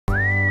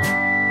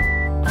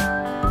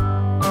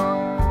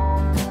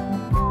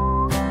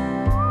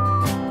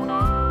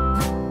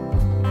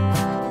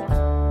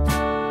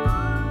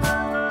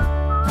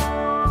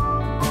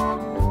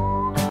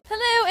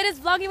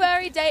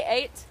Vloguary day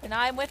 8, and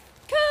I'm with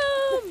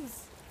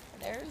Combs.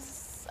 And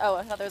there's, oh,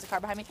 I thought there was a car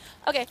behind me.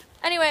 Okay,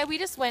 anyway, we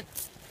just went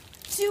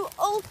to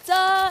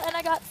Ulta, and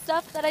I got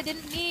stuff that I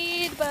didn't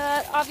need,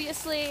 but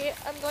obviously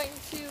I'm going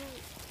to,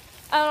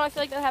 I don't know, I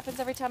feel like that happens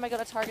every time I go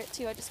to Target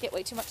too. I just get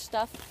way too much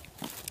stuff.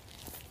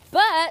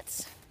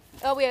 But,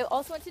 oh, we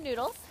also went to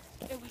Noodles.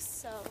 It was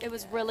so It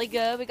was really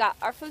good. We got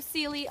our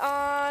fusilli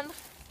on.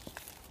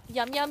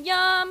 Yum, yum,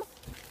 yum.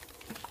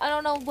 I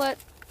don't know what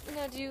I'm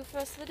going to do for the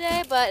rest of the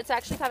day, but it's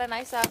actually kind of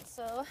nice out,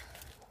 so.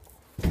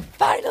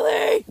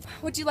 Finally!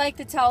 Would you like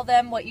to tell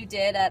them what you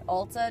did at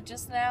Ulta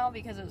just now?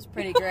 Because it was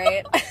pretty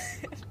great.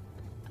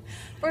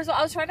 First of all,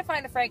 I was trying to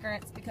find a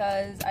fragrance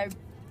because I'm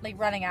like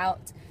running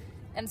out.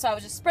 And so I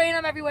was just spraying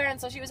them everywhere,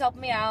 and so she was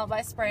helping me out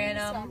by spraying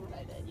them. You saw what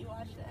I did. You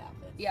watched it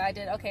happen. Yeah, I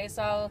did. Okay,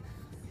 so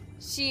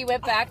she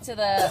went back to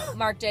the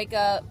Marc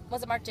Jacob,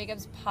 was it Marc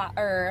Jacobs pot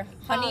or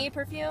honey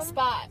perfume?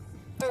 Spot.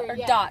 Or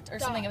yeah, Dot or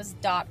something. It was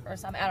Dot or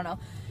something. I don't know.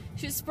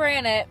 She was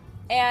spraying it,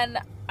 and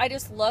I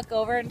just look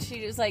over, and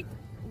she was like,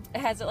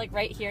 has it like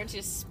right here, and she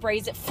just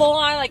sprays it full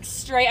on, like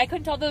straight. I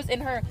couldn't tell if it was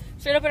in her,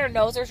 straight up in her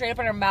nose or straight up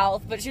in her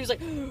mouth, but she was like,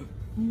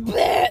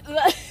 bleh.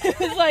 It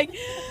was like,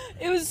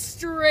 it was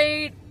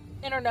straight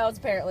in her nose,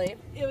 apparently.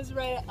 It was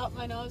right up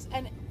my nose,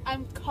 and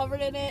I'm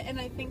covered in it, and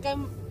I think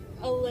I'm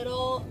a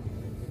little,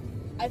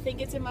 I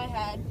think it's in my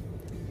head.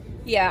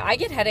 Yeah, I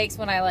get headaches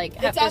when I like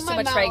have too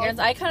much mouth. fragrance.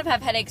 I kind of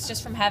have headaches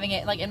just from having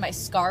it like in my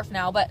scarf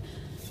now, but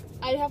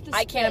I'd have to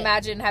I can't spit.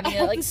 imagine having I it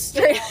have like to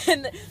straight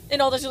spit and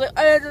all this. She's like,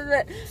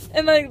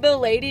 and like the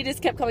lady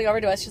just kept coming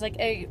over to us. She's like,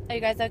 "Are you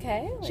guys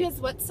okay?" Like, She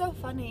goes, "What's so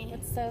funny?"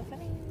 "What's so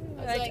funny?"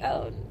 I was Like, like,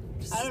 oh,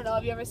 I don't know.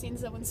 Have you ever seen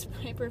someone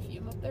spray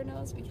perfume up their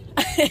nose?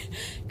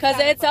 because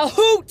it's a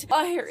hoot.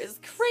 My hair is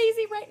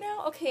crazy right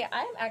now. Okay,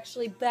 I'm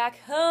actually back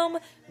home.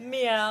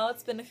 Meow.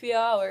 It's been a few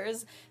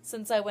hours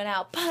since I went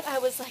out, but I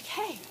was like,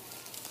 hey,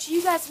 do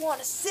you guys want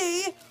to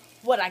see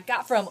what I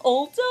got from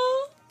Ulta?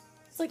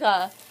 It's like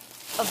a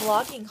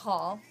vlogging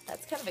haul.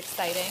 That's kind of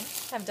exciting.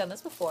 I haven't done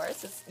this before.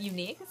 This is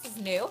unique. This is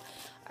new.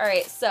 All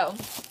right, so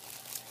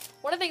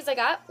one of the things I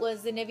got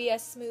was the Nivea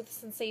Smooth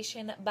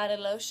Sensation Body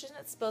Lotion.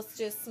 It's supposed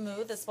to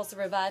smooth. It's supposed to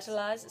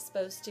revitalize. It's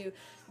supposed to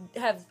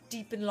have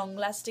deep and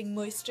long-lasting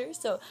moisture.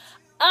 So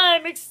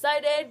I'm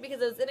excited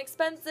because it's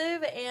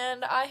inexpensive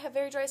and I have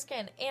very dry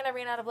skin and I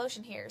ran out of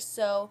lotion here.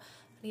 So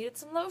I needed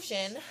some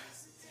lotion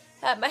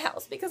at my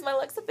house because my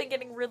legs have been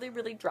getting really,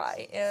 really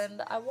dry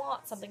and I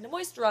want something to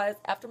moisturize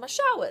after my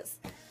showers.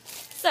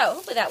 So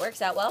hopefully that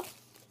works out well.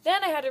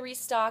 Then I had to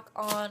restock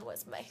on, what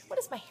is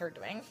my hair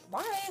doing?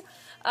 Why?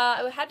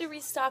 I had to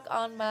restock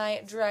on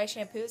my dry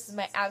shampoo. This is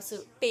my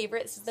absolute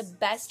favorite. This is the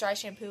best dry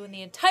shampoo in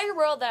the entire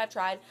world that I've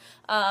tried.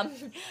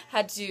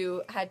 Had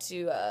to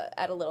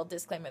add a little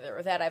disclaimer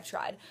there that I've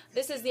tried.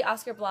 This is the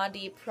Oscar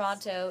Blondie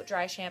Pronto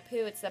dry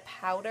shampoo. It's the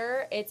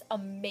powder. It's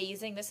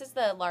amazing. This is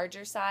the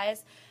larger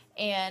size.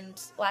 And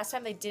last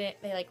time they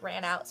like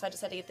ran out, so I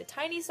just had to get the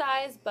tiny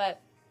size, but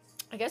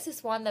I guess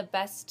this won the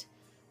Best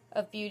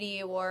of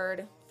Beauty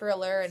Award for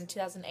Allure in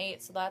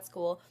 2008, so that's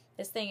cool.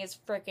 This thing is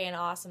freaking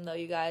awesome, though,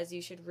 you guys.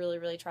 You should really,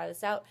 really try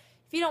this out.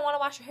 If you don't want to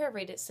wash your hair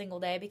every single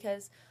day,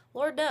 because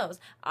Lord knows,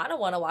 I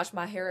don't want to wash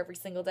my hair every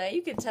single day.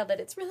 You can tell that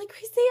it's really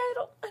greasy.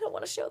 I don't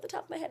want to show the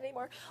top of my head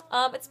anymore.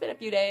 It's been a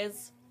few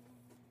days.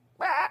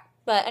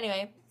 But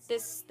anyway,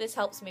 this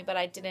helps me, but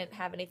I didn't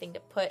have anything to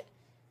put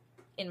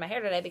in my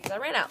hair today because I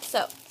ran out.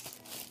 So,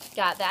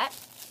 got that.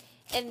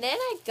 And then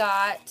I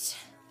got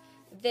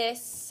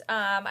this,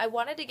 I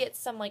wanted to get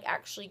some like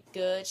actually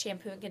good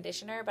shampoo and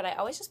conditioner, but I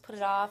always just put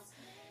it off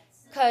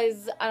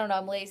because, I don't know,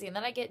 I'm lazy. And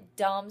then I get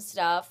dumb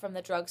stuff from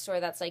the drugstore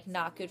that's like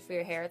not good for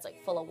your hair. It's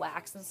like full of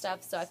wax and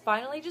stuff. So I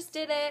finally just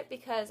did it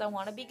because I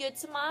want to be good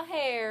to my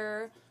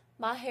hair.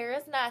 My hair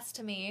is nice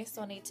to me,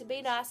 so I need to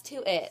be nice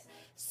to it.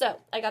 So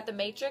I got the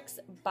Matrix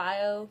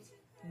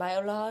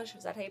Biolage,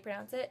 is that how you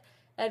pronounce it?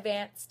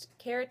 Advanced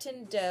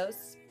Keratin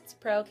Dose. It's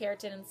Pro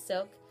Keratin and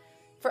Silk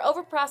for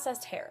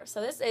overprocessed hair. So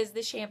this is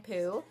the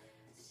shampoo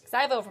because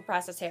I have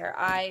overprocessed hair.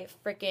 I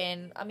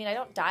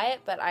don't dye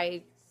it, but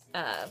I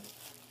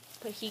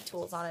put heat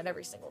tools on it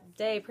every single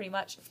day pretty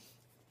much.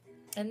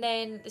 And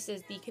then this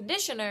is the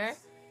conditioner.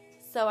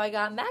 So I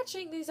got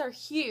matching. These are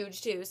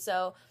huge too,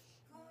 so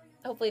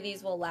hopefully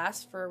these will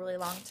last for a really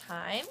long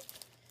time.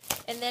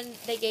 And then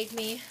they gave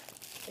me,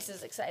 this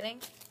is exciting,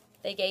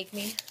 they gave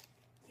me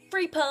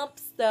free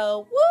pumps,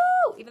 so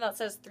woo! Even though it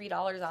says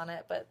 $3 on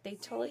it, but they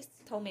totally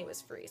told me it was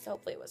free, so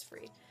hopefully it was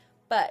free.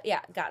 But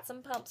yeah, got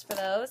some pumps for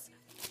those.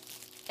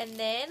 And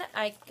then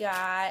I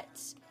got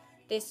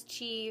this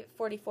Chi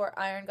 44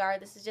 Iron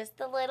Guard. This is just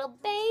the little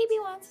baby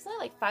one. It's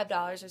only like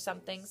 $5 or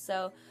something,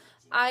 so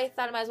I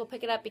thought I might as well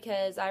pick it up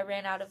because I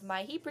ran out of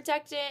my heat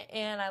protectant,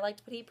 and I like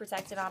to put heat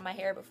protectant on my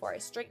hair before I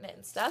straighten it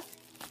and stuff.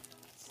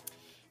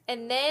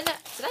 And then,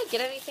 did I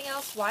get anything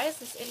else? Why is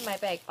this in my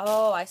bag?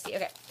 Oh, I see.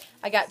 Okay,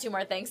 I got two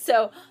more things.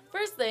 So,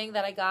 first thing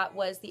that I got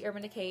was the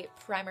Urban Decay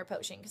Primer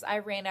Potion because I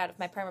ran out of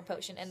my primer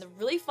potion. And the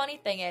really funny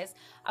thing is,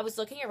 I was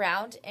looking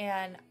around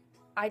and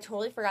I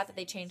totally forgot that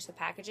they changed the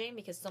packaging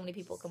because so many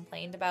people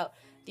complained about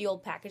the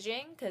old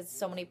packaging because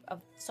so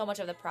much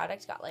of the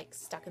product got like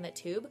stuck in the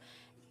tube.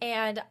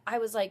 And I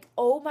was like,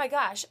 oh my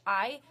gosh,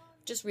 I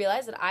just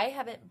realized that I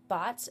haven't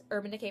bought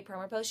Urban Decay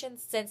Primer Potion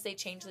since they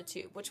changed the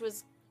tube, which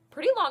was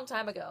pretty long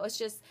time ago. It's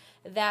just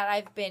that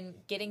I've been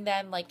getting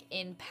them like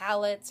in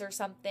pallets or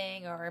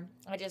something, or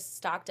I just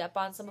stocked up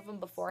on some of them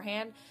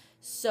beforehand.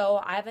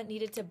 So I haven't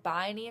needed to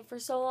buy any for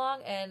so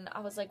long. And I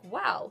was like,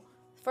 wow,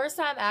 first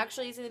time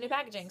actually using the new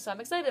packaging. So I'm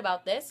excited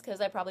about this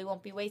because I probably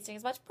won't be wasting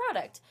as much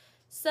product.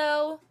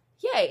 So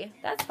yay,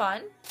 that's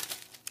fun.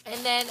 And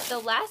then the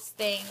last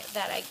thing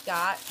that I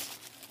got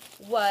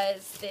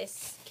was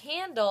this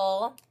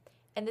candle.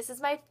 And this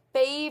is my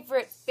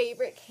favorite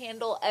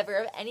candle ever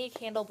of any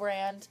candle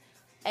brand,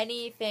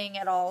 anything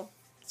at all.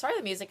 Sorry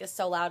the music is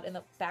so loud in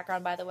the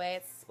background, by the way.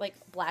 It's like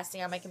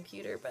blasting on my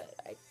computer, but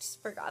I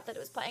just forgot that it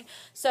was playing.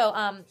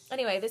 So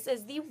anyway, this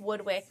is the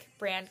Woodwick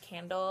brand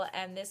candle,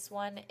 and this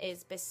one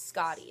is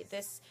biscotti.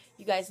 This,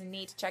 you guys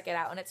need to check it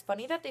out. And it's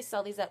funny that they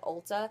sell these at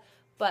Ulta,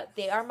 but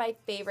they are my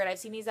favorite. I've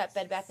seen these at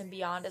Bed Bath &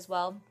 Beyond as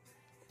well,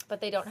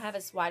 but they don't have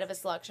as wide of a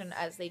selection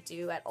as they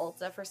do at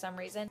Ulta for some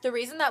reason. The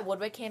reason that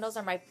Woodwick candles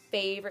are my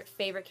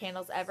favorite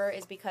candles ever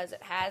is because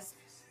it has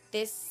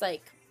this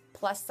like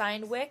plus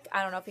sign wick.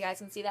 I don't know if you guys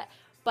can see that,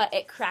 but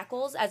it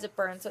crackles as it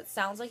burns, so it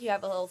sounds like you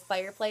have a little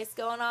fireplace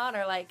going on,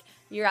 or like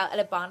you're out at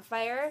a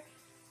bonfire.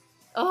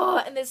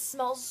 Oh, and this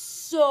smells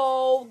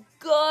so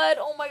good.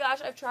 Oh my gosh,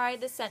 I've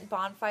tried this scent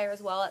Bonfire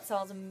as well. It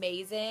smells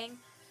amazing,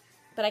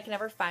 but I can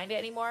never find it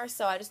anymore,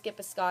 so I just get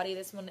biscotti.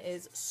 This one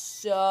is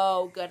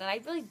so good, and I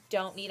really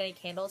don't need any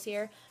candles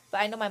here,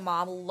 but I know my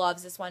mom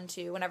loves this one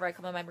too. Whenever I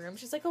come in my room,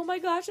 she's like, oh my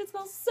gosh, it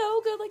smells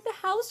so good. Like,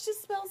 the house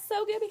just smells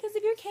so good because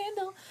of your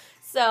candle.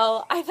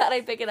 So I thought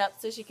I'd pick it up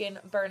so she can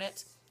burn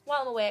it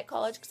while I'm away at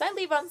college, because I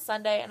leave on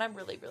Sunday, and I'm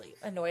really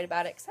annoyed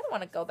about it because I don't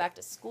want to go back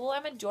to school.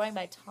 I'm enjoying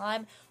my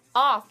time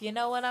off, you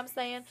know what I'm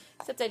saying?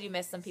 Except I do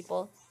miss some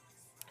people.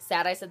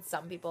 Sad I said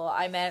some people.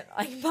 I meant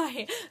like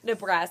my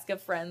Nebraska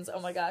friends. Oh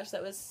my gosh,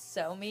 that was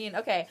so mean.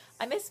 Okay,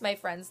 I miss my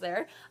friends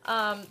there.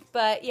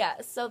 But yeah,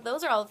 so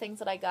those are all the things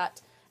that I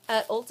got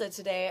at Ulta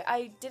today.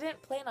 I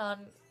didn't plan on,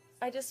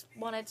 I just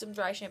wanted some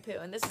dry shampoo,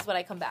 and this is what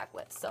I come back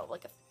with. So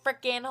like a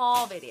freaking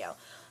haul video.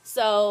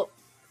 So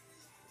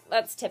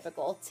that's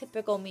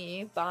typical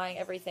me buying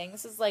everything.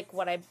 This is like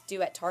what I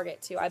do at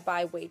Target too. I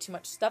buy way too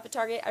much stuff at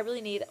Target. I really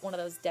need one of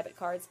those debit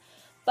cards.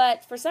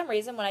 But for some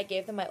reason, when I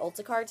gave them my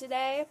Ulta card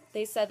today,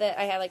 they said that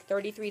I had like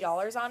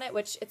 $33 on it,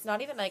 which it's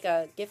not even like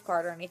a gift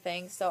card or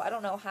anything. So I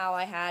don't know how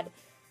I had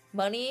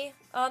money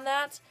on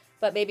that,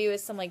 but maybe it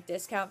was some like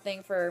discount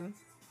thing for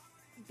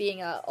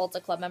being a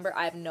Ulta Club member.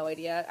 I have no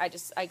idea.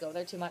 I go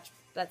there too much.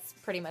 That's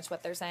pretty much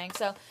what they're saying.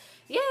 So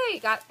yay,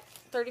 got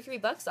 33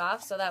 bucks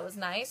off. So that was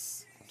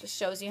nice. Just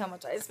shows you how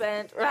much I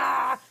spent.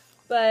 Rah!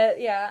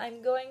 But yeah,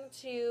 I'm going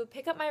to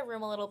pick up my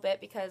room a little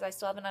bit because I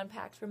still haven't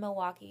unpacked for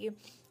Milwaukee.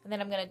 And then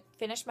I'm going to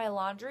finish my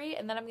laundry,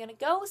 and then I'm going to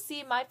go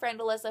see my friend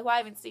Alyssa, who I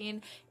haven't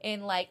seen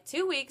in like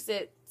 2 weeks,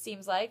 it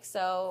seems like.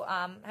 So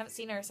I haven't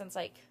seen her since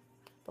like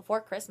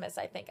before Christmas,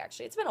 I think,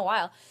 actually. It's been a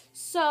while.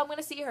 So I'm going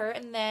to see her,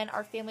 and then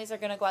our families are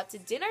going to go out to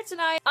dinner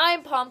tonight.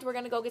 I'm pumped. We're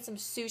going to go get some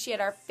sushi at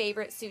our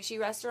favorite sushi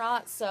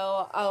restaurant.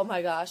 So, oh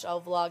my gosh,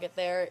 I'll vlog it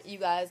there. You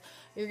guys,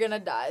 you're going to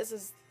die. This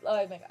is,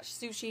 oh my gosh,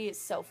 sushi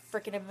is so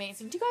freaking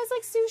amazing. Do you guys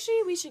like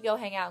sushi? We should go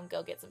hang out and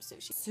go get some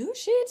sushi.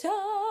 Sushi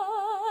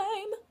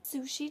time!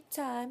 Sushi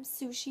time,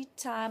 sushi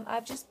time.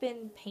 I've just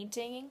been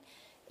painting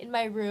in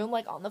my room,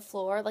 like on the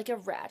floor, like a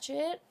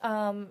ratchet.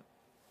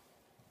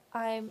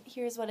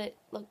 Here's what it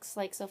looks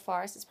like so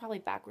far. So it's probably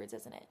backwards,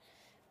 isn't it?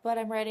 But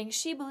I'm writing,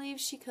 she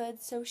believes she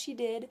could, so she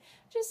did.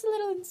 Just a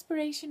little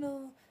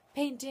inspirational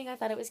painting. I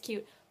thought it was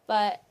cute.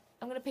 But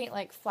I'm going to paint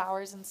like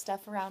flowers and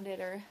stuff around it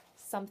or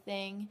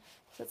something.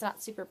 So it's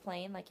not super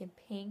plain, like in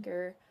pink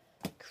or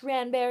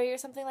cranberry or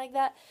something like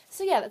that.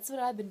 So yeah, that's what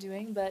I've been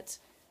doing. But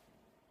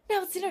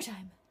now it's dinner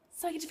time.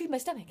 So I get to feed my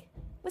stomach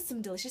with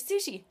some delicious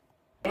sushi.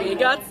 We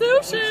got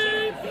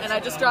sushi! And I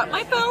just dropped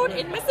my phone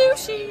in my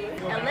sushi.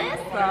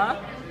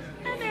 Alyssa,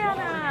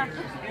 Banana.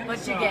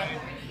 What'd you get?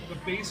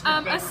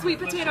 A sweet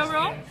potato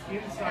roll.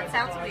 That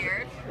sounds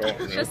weird.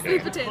 Just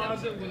sweet potato.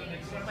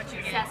 What'd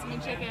you get? Sesame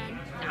chicken.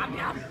 Yum,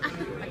 yum.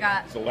 I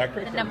got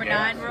the number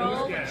 9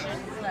 roll, which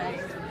is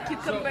like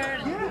cucumber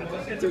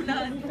and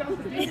tuna.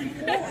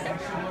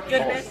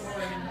 Goodness.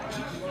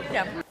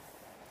 Yeah.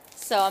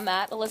 So I'm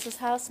at Alyssa's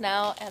house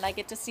now, and I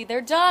get to see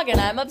their dog, and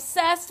I'm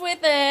obsessed with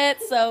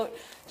it. So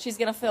she's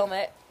gonna film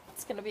it.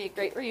 It's gonna be a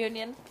great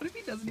reunion. What if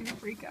he doesn't even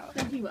freak out?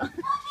 He will.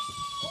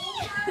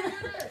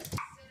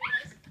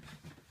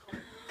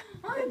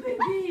 Hi,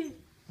 baby.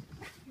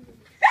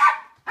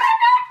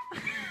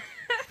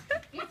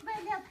 It's my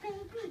little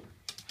baby.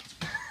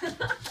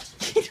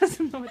 He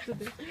doesn't know what to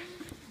do.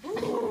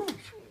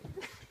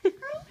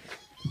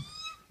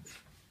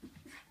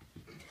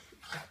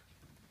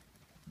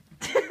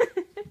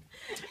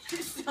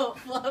 He's so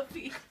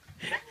fluffy.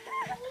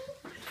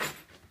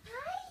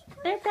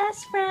 They're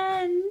best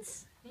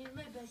friends. He's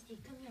my bestie.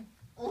 Come here.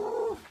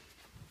 Oh.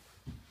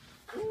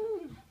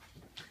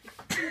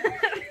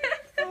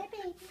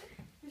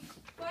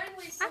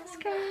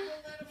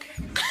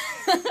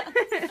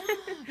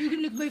 You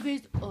can lick my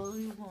face all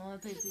you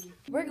want, baby.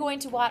 We're going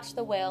to watch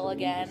The Whale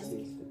again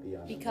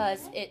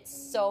because it's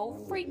so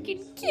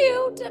freaking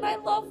cute and I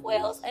love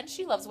whales and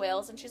she loves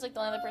whales and she's like the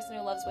only other person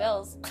who loves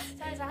whales.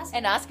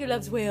 And Oscar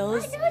loves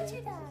whales.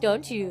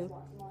 Don't you?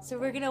 So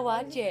we're gonna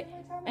watch it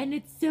and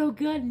it's so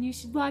good and you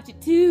should watch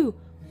it too.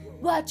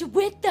 Watch it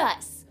with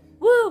us.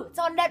 Woo! It's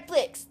on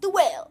Netflix. The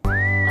Whale.